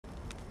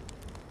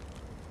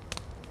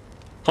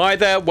Hi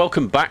there,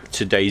 welcome back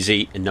to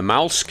DayZ in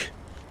Namalsk.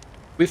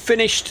 We've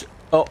finished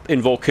up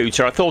in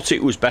Vorkuta. I thought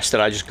it was best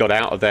that I just got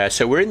out of there.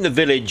 So we're in the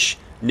village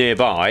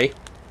nearby,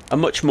 a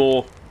much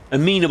more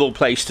amenable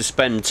place to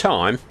spend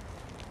time.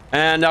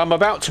 And I'm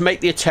about to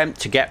make the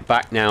attempt to get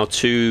back now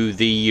to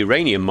the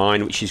uranium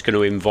mine, which is going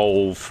to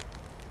involve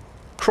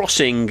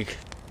crossing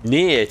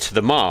near to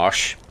the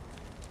marsh.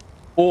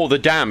 Or the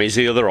dam is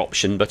the other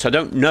option, but I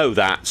don't know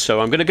that, so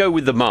I'm going to go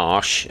with the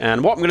marsh.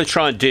 And what I'm going to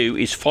try and do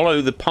is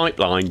follow the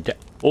pipeline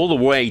all the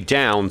way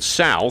down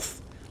south,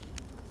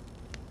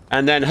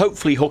 and then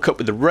hopefully hook up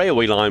with the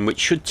railway line, which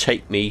should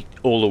take me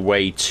all the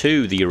way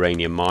to the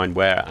uranium mine,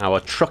 where our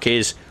truck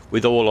is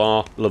with all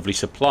our lovely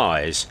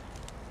supplies.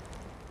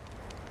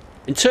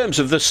 In terms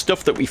of the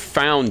stuff that we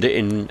found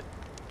in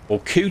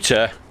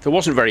Vorkuta, there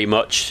wasn't very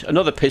much.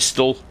 Another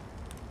pistol,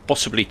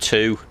 possibly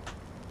two.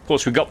 Of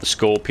course, we got the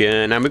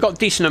Scorpion, and we got a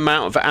decent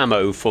amount of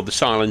ammo for the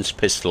silenced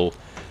pistol.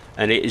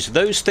 And it is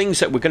those things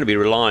that we're going to be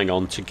relying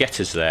on to get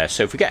us there.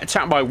 So if we get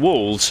attacked by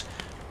wolves,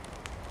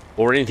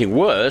 or anything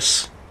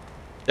worse,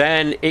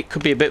 then it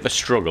could be a bit of a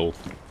struggle.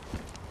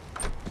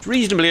 It's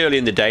reasonably early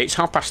in the day, it's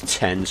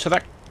 10:30, so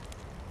that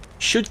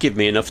should give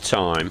me enough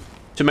time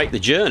to make the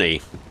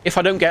journey, if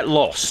I don't get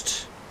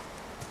lost.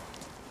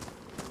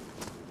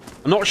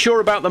 I'm not sure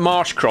about the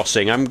marsh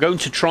crossing. I'm going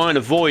to try and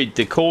avoid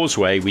the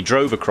causeway we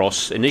drove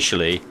across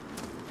initially,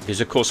 because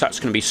of course that's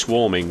going to be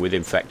swarming with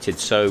infected,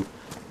 so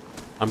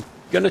I'm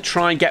going to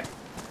try and get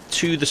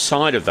to the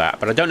side of that,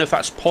 but I don't know if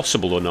that's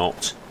possible or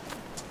not.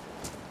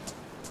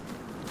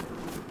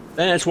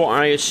 There's what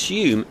I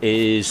assume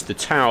is the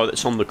tower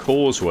that's on the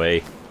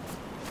causeway.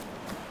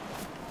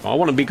 I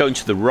want to be going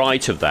to the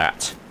right of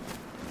that,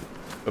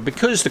 but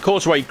because the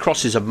causeway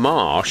crosses a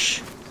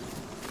marsh,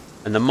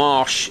 and the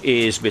marsh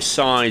is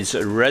besides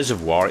a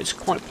reservoir, it's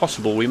quite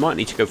possible we might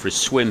need to go for a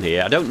swim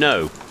here. I don't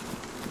know.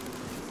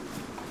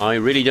 I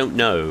really don't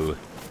know.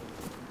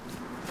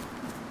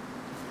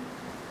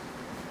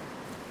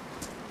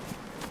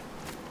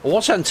 I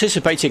was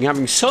anticipating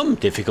having some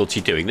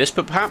difficulty doing this,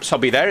 but perhaps I'll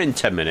be there in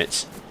 10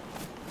 minutes.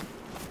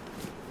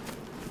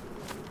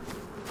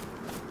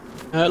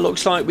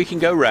 Looks like we can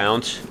go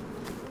round.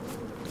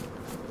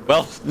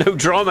 Well, no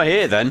drama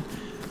here then.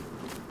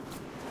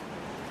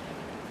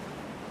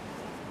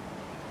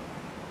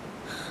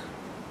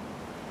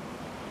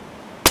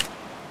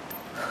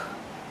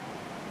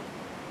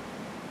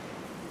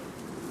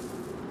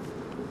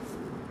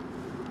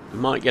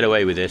 Might get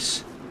away with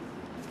this.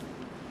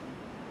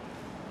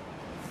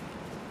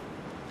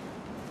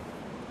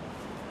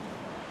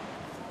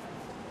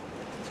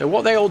 So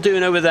what are they all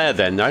doing over there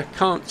then? I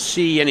can't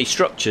see any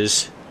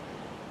structures.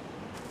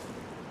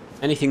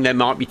 Anything they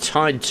might be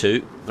tied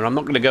to, but I'm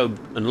not going to go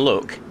and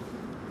look.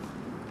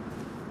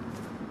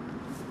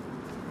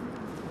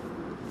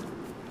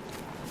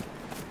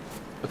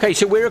 Okay,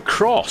 so we're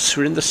across.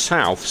 We're in the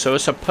south, so I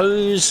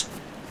suppose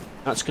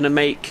that's going to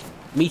make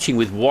meeting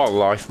with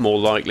wildlife more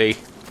likely.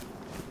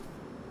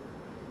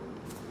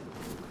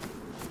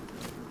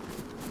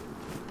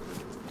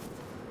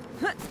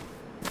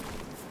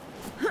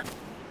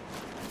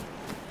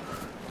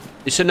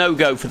 It's a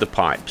no-go for the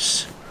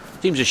pipes.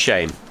 Seems a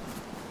shame.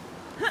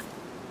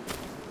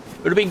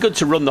 It would have been good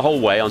to run the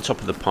whole way on top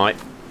of the pipe.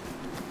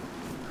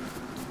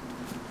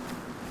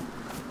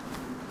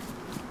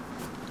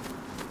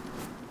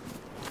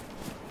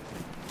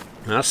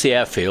 That's the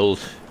airfield,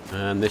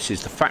 and this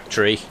is the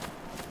factory.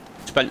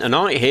 Spent the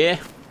night here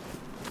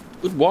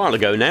a good while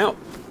ago now.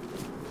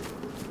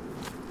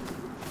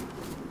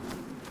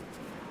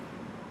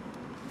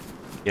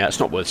 Yeah, it's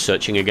not worth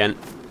searching again.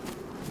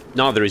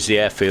 Neither is the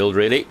airfield,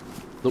 really.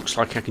 Looks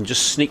like I can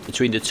just sneak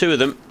between the two of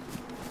them.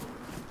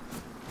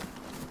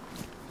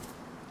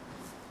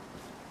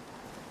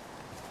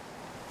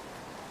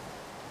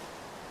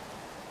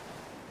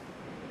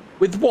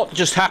 With what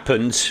just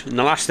happened in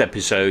the last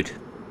episode,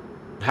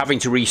 having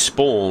to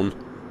respawn,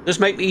 does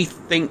make me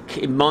think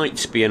it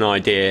might be an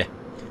idea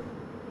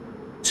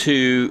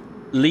to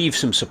leave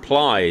some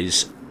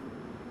supplies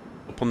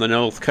up on the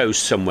north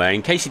coast somewhere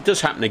in case it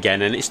does happen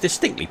again, and it's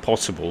distinctly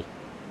possible.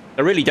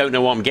 I really don't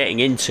know what I'm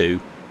getting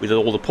into with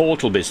all the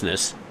portal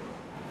business.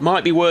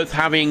 Might be worth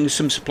having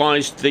some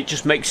supplies that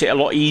just makes it a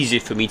lot easier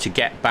for me to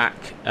get back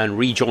and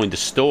rejoin the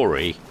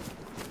story.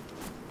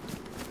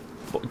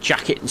 Got a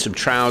jacket and some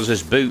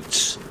trousers,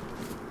 boots,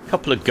 a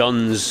couple of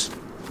guns,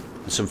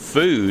 and some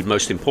food,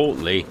 most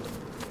importantly.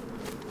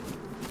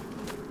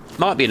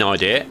 Might be an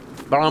idea,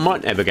 but I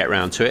might never get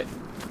round to it.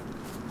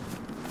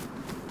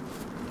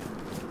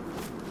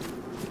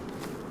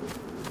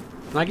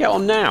 Can I get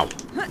on now?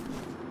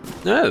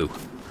 No.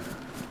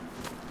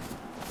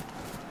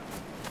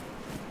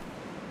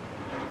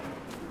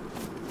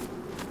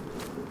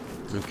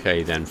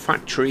 Okay then,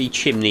 factory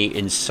chimney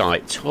in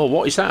sight. Oh,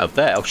 what is that up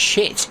there? Oh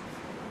shit!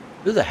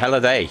 Who the hell are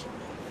they?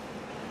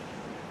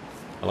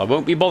 Well, I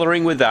won't be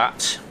bothering with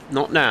that.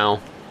 Not now.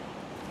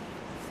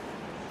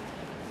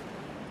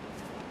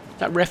 Is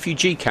that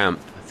refugee camp?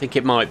 I think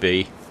it might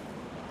be.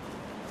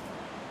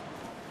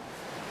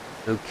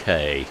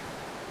 Okay.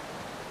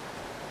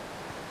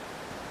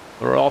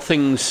 There are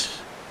things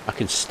I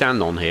can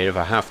stand on here if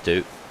I have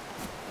to.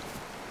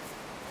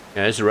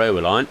 Yeah, there's the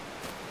railway line.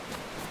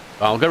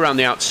 I'll go around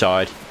the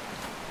outside.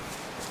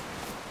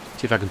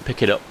 See if I can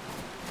pick it up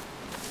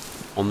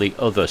on the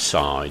other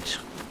side.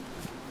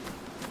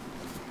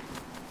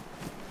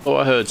 Oh,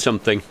 I heard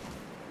something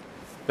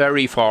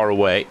very far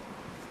away.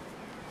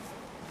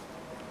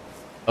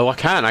 Oh, I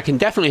can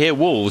definitely hear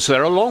wolves.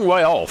 They're a long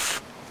way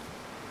off.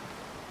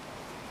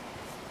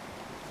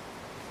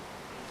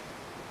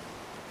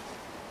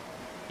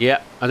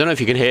 Yeah, I don't know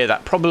if you can hear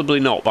that. Probably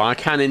not, but I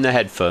can in the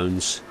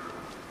headphones.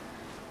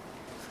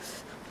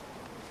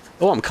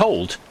 Oh, I'm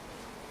cold.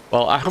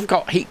 Well, I have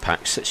got heat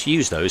packs. Let's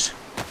use those.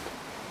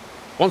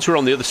 Once we're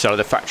on the other side of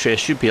the factory, I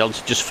should be able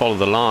to just follow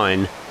the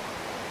line.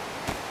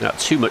 Not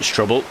too much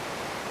trouble.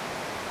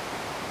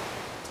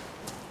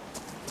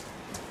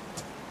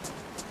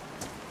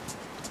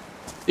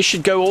 This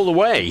should go all the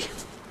way.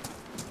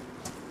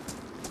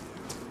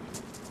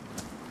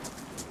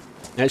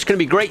 Now, it's going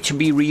to be great to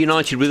be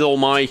reunited with all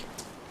my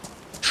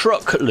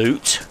truck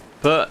loot,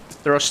 but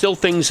there are still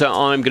things that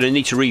I'm going to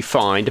need to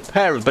re-find. A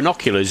pair of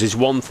binoculars is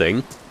one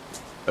thing.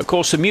 Of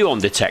course, a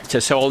muon detector,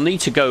 so I'll need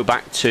to go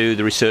back to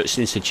the Research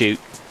Institute.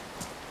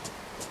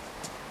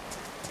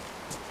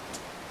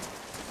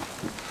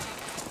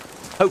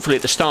 Hopefully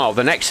at the start of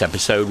the next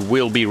episode,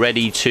 we'll be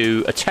ready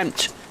to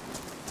attempt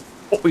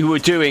what we were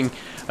doing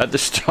at the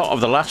start of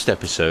the last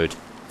episode.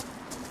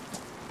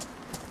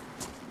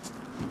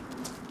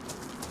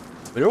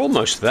 We're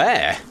almost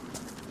there.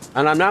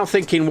 And I'm now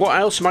thinking, what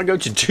else am I going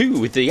to do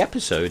with the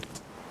episode?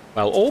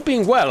 Well, all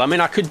being well, I mean,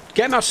 I could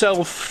get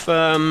myself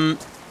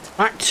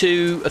back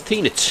to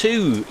Athena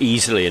 2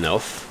 easily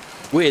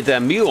enough with a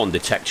muon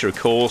detector, of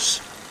course.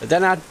 But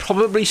then I'd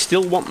probably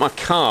still want my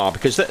car,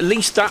 because at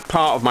least that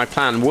part of my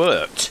plan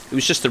worked. It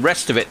was just the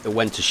rest of it that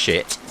went to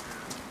shit.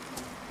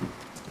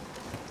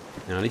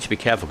 Now, I need to be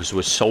careful because there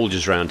were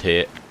soldiers around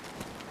here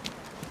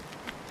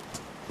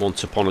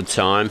once upon a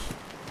time.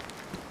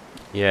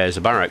 Yeah, there's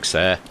a barracks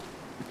there.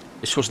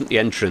 This wasn't the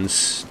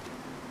entrance.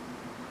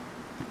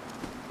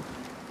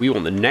 We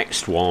want the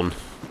next one.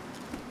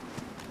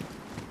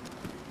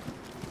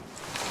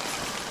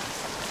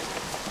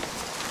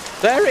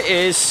 There it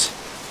is.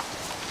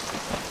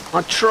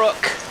 My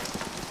truck.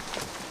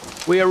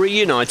 We are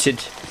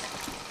reunited.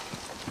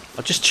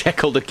 I'll just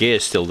check all the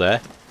gear's still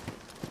there.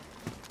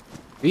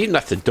 We even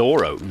left the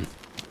door open.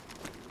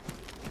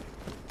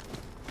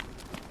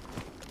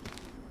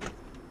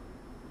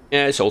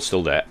 Yeah, it's all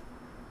still there.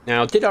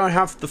 Now, did I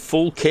have the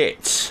full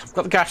kit? I've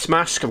got the gas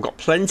mask, I've got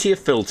plenty of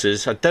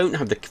filters. I don't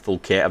have the full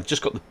kit, I've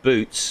just got the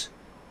boots,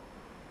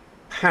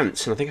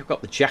 pants, and I think I've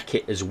got the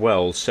jacket as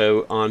well.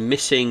 So I'm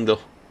missing the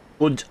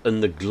hood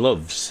and the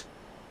gloves.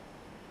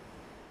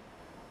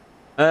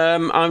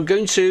 I'm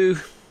going to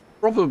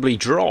probably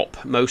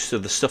drop most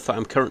of the stuff that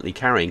I'm currently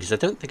carrying because I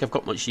don't think I've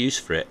got much use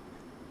for it.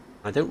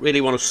 I don't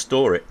really want to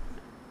store it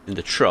in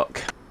the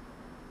truck.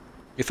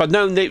 If I'd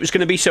known that it was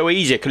going to be so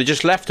easy, I could have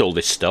just left all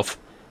this stuff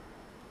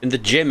in the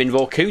gym in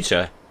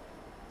Vorkuta.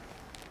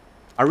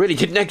 I really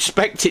didn't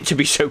expect it to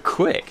be so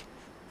quick.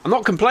 I'm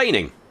not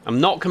complaining.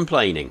 I'm not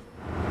complaining.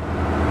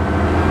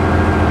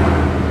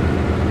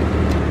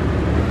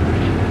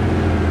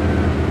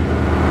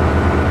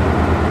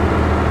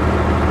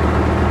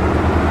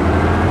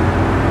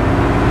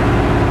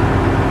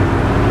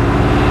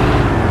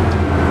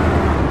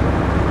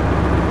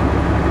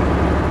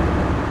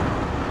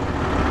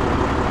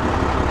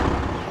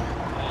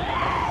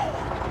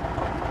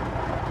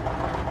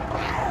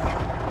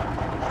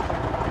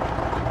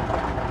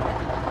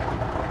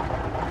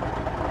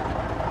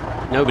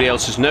 Nobody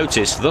else has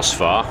noticed thus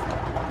far.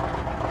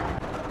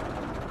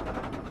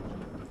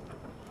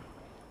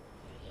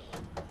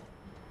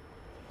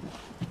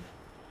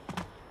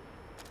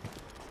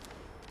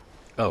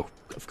 Oh,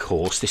 of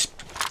course, this...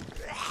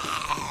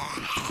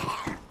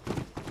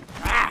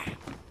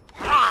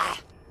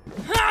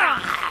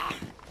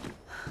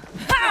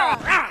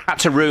 Had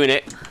to ruin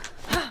it.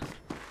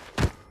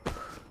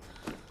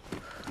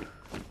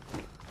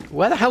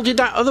 Where the hell did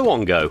that other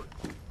one go?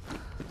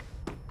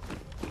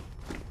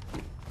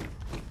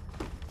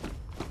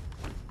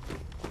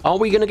 Are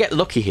we going to get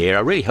lucky here? I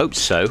really hope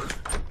so.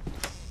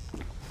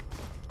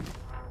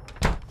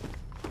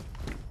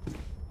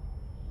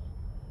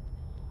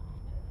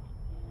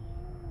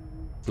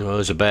 Oh,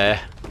 there's a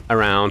bear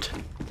around.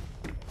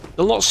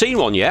 Still not seen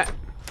one yet.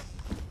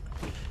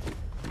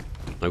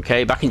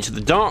 Okay, back into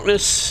the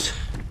darkness.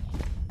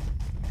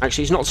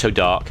 Actually, it's not so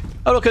dark.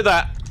 Oh, look at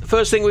that.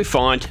 First thing we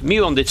find,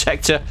 muon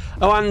detector.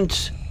 Oh,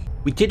 and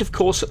we did, of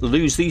course,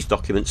 lose these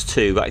documents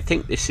too, but I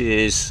think this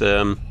is...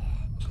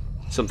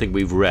 something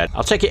we've read.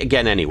 I'll take it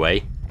again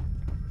anyway.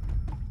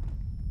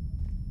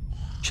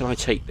 Shall I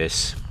take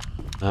this?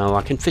 Oh,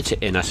 I can fit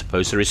it in, I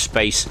suppose. There is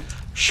space.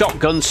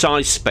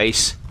 Shotgun-sized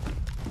space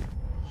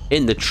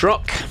in the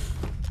truck.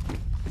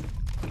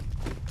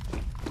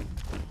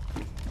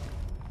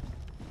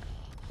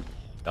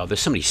 Oh,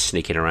 there's somebody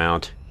sneaking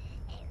around.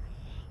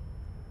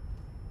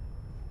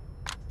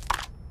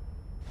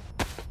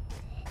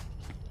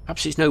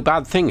 Perhaps it's no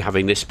bad thing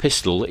having this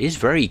pistol. It is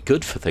very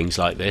good for things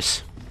like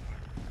this.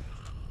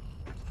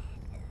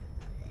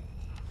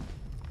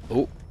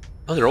 Oh,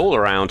 they're all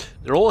around.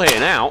 They're all here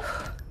now.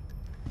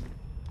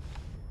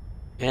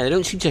 Yeah, they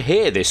don't seem to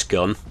hear this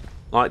gun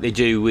like they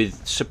do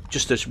with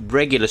just a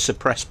regular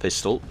suppressed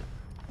pistol.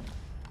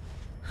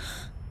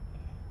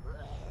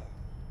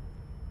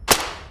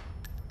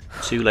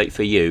 Too late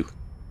for you.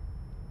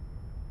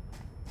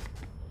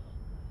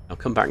 I'll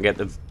come back and get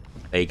the...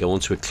 There you go,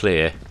 onto a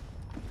clear.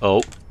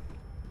 Oh.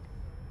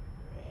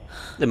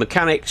 The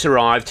mechanics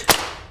arrived.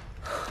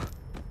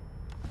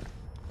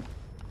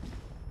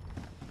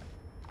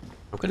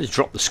 I'm going to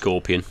drop the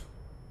Scorpion.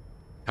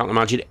 Can't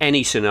imagine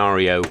any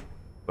scenario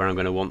where I'm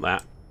going to want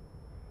that.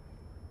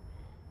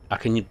 I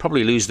can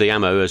probably lose the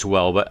ammo as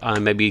well, but I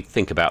maybe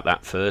think about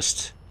that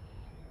first.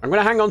 I'm going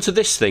to hang on to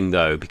this thing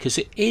though, because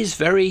it is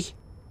very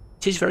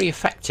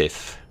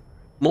effective.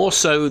 More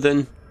so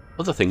than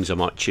other things I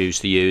might choose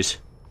to use.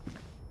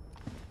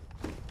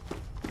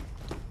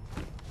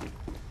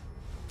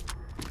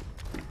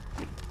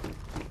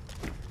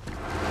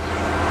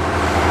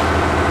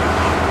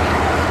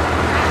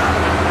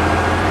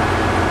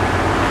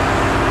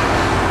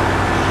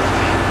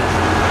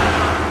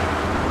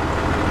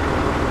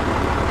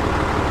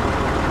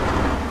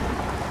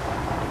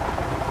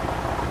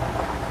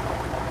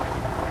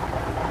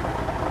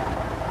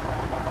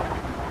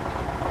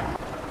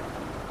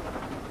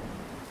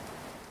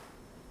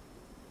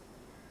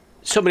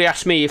 Somebody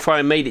asked me if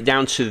I made it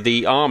down to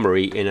the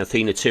armory in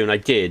Athena 2, and I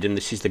did, and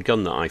this is the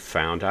gun that I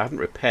found. I haven't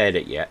repaired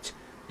it yet.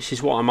 This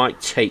is what I might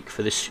take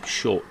for this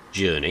short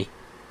journey.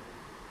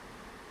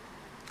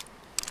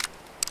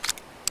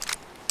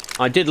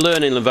 I did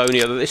learn in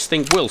Livonia that this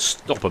thing will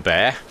stop a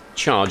bear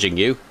charging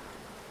you.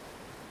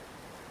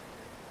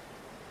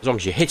 As long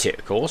as you hit it,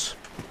 of course,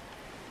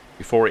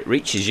 before it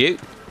reaches you.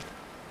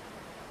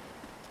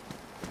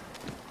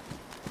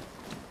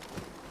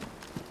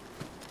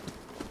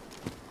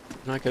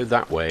 Can I go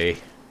that way?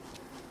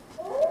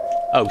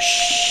 Oh,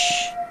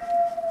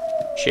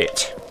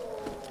 shit.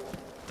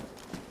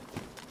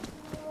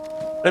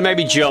 Then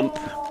maybe jump.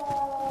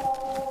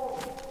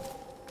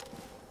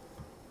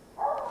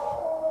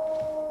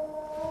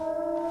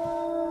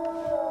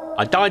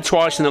 I died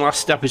twice in the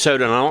last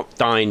episode and I'm not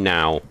dying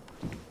now.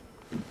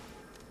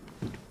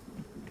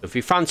 If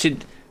you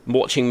fancied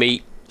watching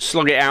me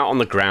slug it out on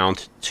the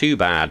ground, too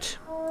bad.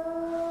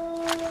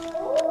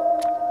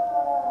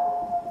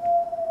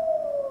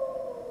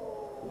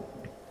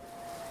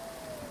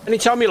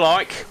 Anytime you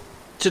like.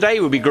 Today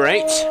would be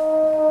great.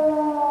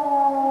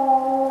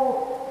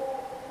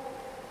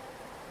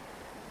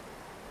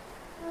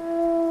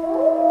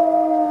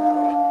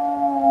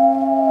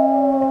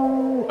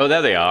 Oh,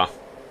 there they are.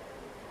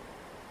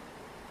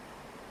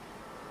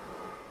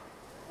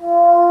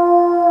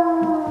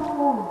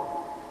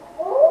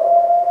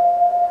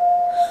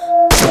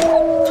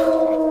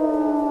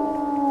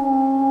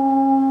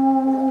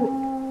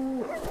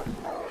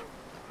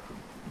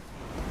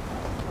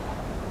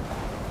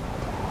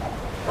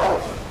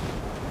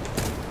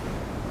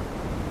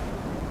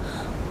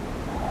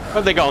 Where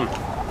have they gone?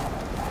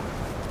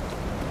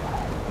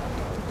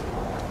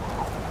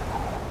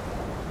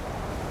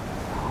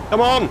 Come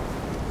on!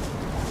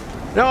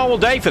 No, all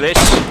day for this.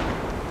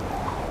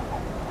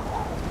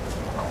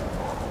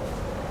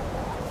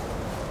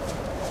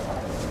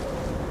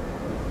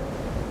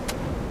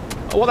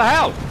 Oh, what the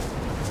hell?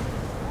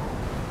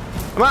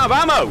 I'm out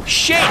of ammo!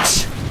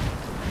 Shit!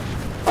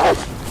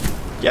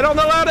 Get on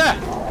the ladder!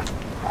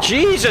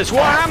 Jesus,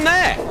 what happened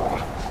there?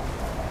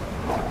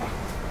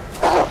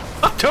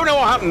 I don't know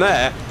what happened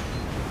there.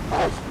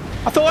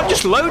 I thought I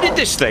just loaded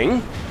this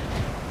thing.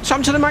 What's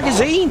happened to the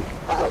magazine?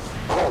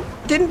 I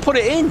didn't put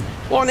it in.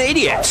 What an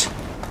idiot.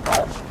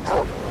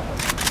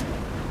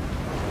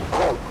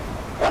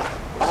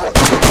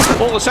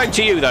 All the same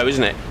to you though,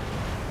 isn't it?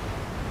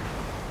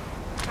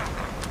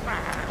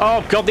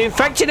 Oh god, the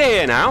infected are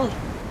here now.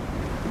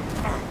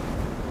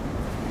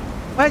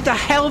 Where the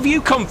hell have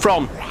you come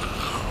from?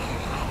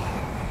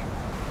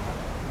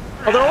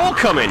 Oh, they're all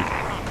coming.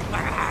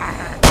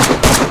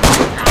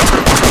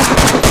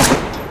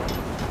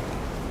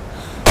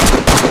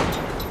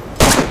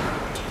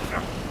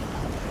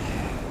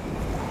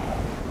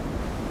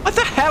 Where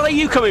the hell are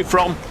you coming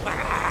from?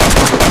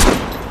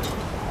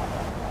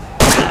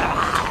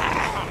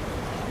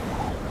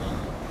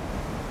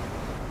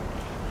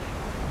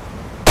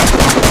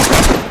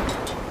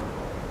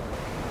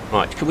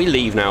 Right, can we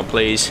leave now,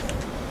 please?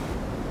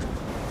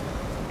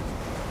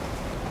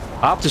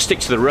 I have to stick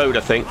to the road, I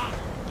think.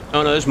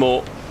 Oh no, there's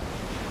more.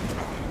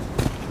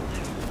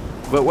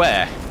 But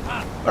where?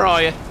 Where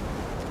are you?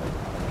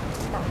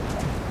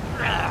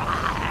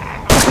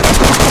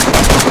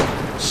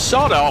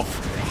 Sod off!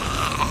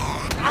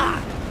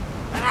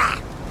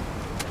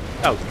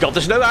 Oh god,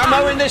 there's no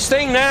ammo in this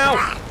thing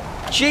now!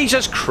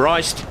 Jesus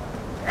Christ!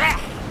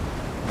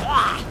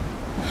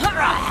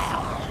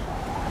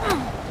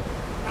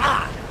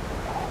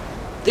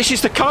 This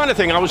is the kind of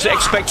thing I was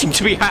expecting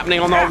to be happening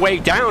on our way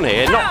down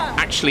here, not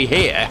actually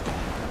here.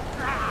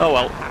 Oh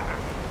well.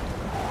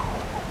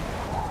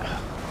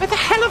 Where the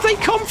hell have they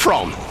come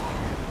from?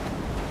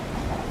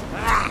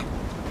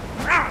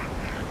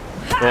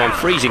 Oh, I'm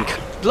freezing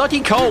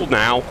bloody cold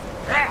now.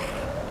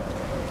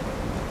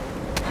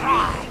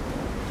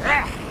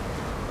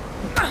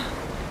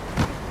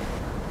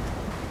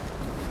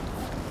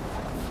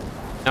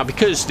 Now,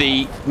 because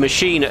the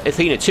machine at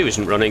Athena 2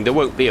 isn't running, there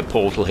won't be a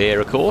portal here,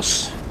 of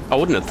course. I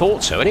wouldn't have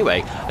thought so,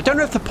 anyway. I don't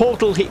know if the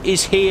portal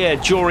is here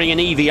during an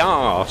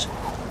EVR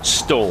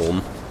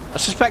storm. I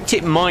suspect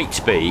it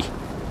might be.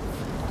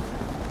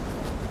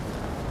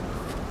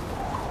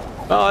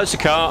 Oh, there's the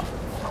car.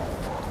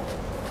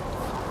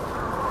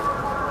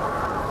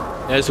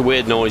 There's the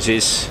weird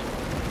noises.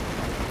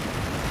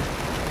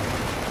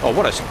 Oh,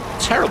 what a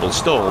terrible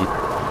storm.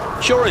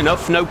 Sure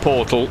enough, no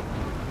portal.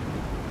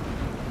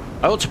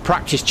 I ought to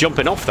practice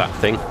jumping off that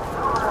thing.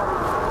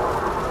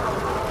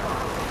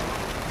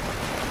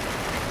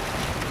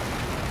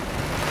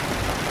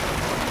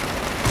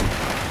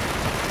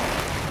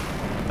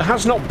 There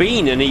has not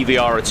been an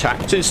EVR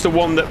attack since the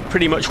one that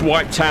pretty much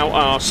wiped out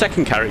our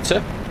second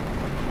character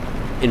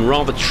in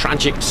rather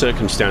tragic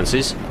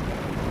circumstances.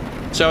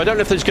 So I don't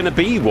know if there's going to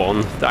be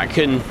one that I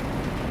can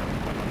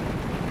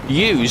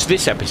use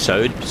this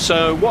episode.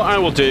 So what I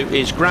will do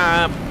is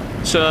grab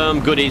some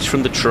goodies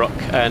from the truck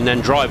and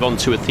then drive on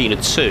to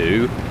Athena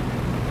 2.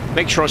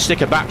 Make sure I stick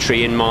a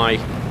battery in my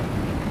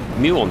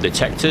muon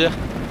detector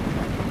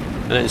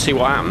and then see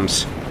what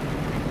happens.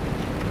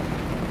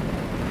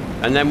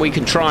 And then we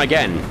can try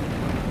again.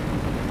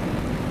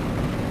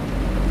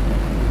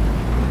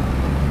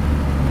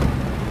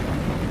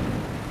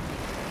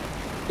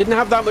 Didn't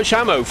have that much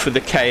ammo for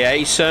the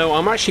KA, so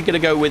I'm actually going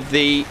to go with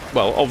the,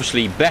 well,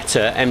 obviously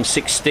better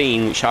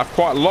M16, which I have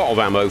quite a lot of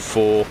ammo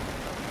for.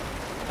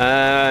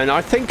 And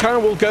I think I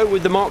will go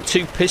with the Mark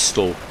II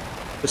pistol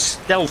for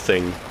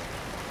stealthing.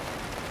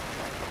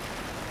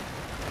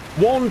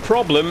 One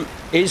problem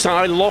is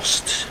I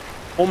lost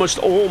almost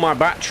all my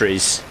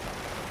batteries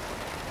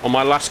on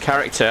my last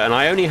character, and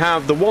I only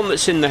have the one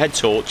that's in the head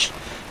torch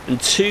and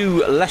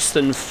 2 less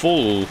than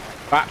full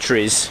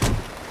batteries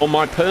on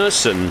my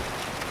person.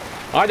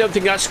 I don't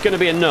think that's going to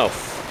be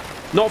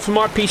enough. Not for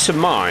my peace of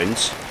mind.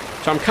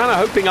 So I'm kind of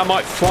hoping I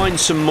might find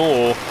some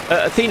more.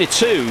 Athena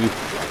 2,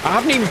 I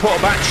haven't even put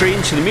a battery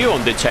into the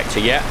muon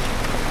detector yet.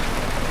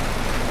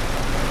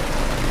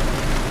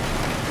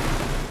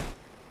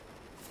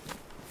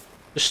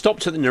 Just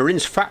stopped at the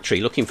Narin's factory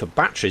looking for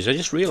batteries. I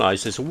just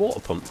realised there's a water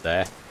pump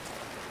there.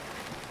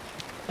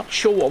 Not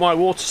sure what my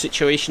water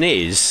situation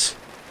is.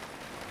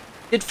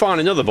 Did find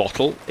another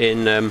bottle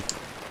in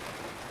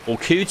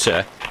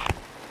Vorkuta.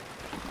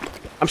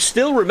 I'm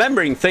still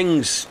remembering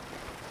things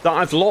that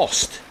I've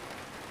lost.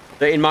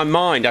 That in my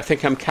mind I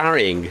think I'm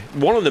carrying.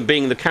 One of them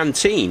being the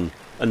canteen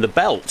and the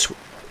belt.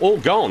 All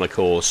gone, of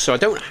course. So I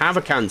don't have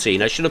a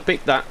canteen. I should have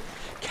picked that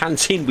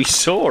canteen we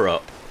saw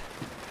up.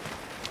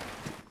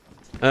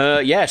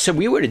 Yeah, so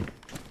we were in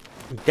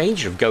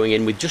danger of going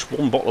in with just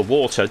one bottle of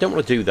water. I don't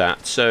want to do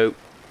that. So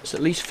let's at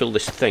least fill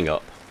this thing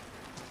up.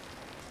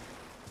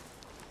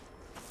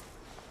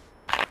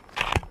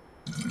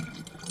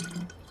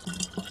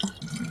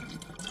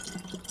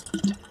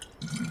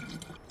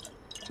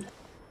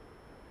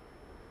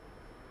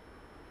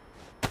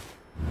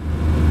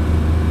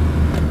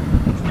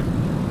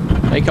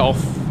 Take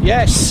off.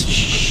 Yes!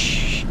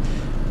 Shh.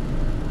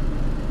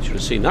 Should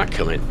have seen that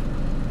coming.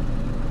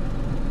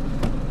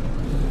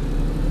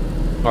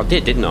 Well, I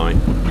did, didn't I?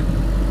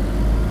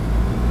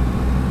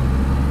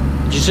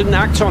 Just didn't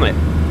act on it.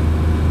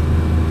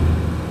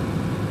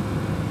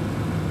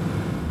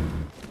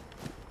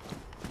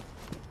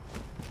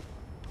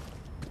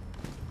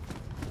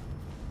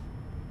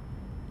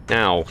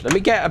 Now, let me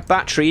get a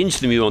battery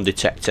into the muon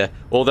detector,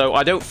 although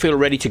I don't feel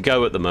ready to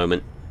go at the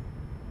moment.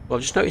 Well,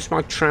 I've just noticed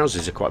my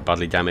trousers are quite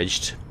badly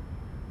damaged.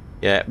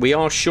 Yeah, we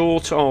are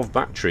short of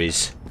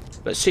batteries.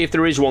 Let's see if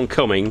there is one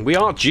coming. We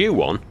are due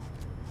one.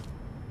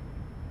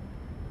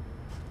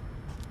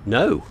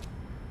 No.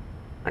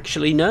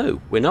 Actually,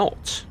 no, we're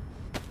not.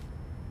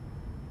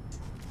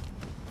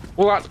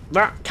 Well,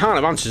 that kind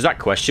of answers that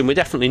question. We're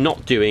definitely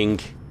not doing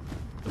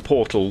the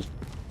portal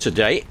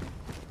today.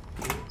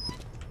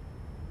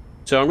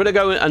 So I'm going to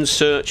go and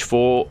search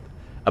for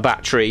a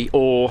battery,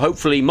 or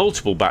hopefully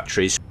multiple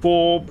batteries,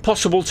 for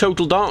possible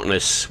total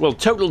darkness. Well,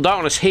 total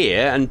darkness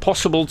here, and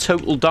possible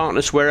total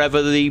darkness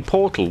wherever the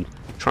portal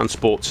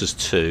transports us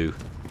to.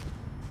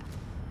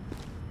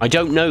 I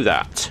don't know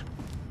that.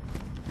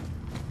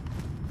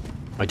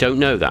 I don't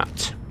know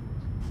that.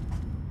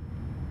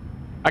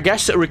 I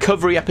guess a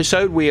recovery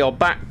episode, we are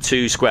back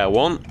to square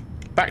one.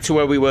 Back to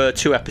where we were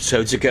 2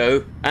 episodes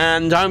ago.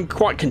 And I'm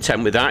quite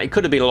content with that. It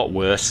could have been a lot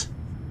worse.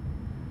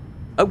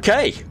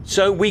 Okay,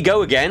 so we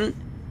go again.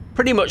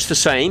 Pretty much the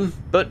same,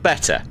 but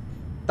better.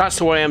 That's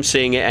the way I'm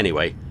seeing it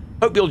anyway.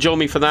 Hope you'll join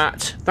me for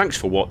that. Thanks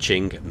for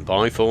watching, and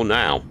bye for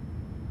now.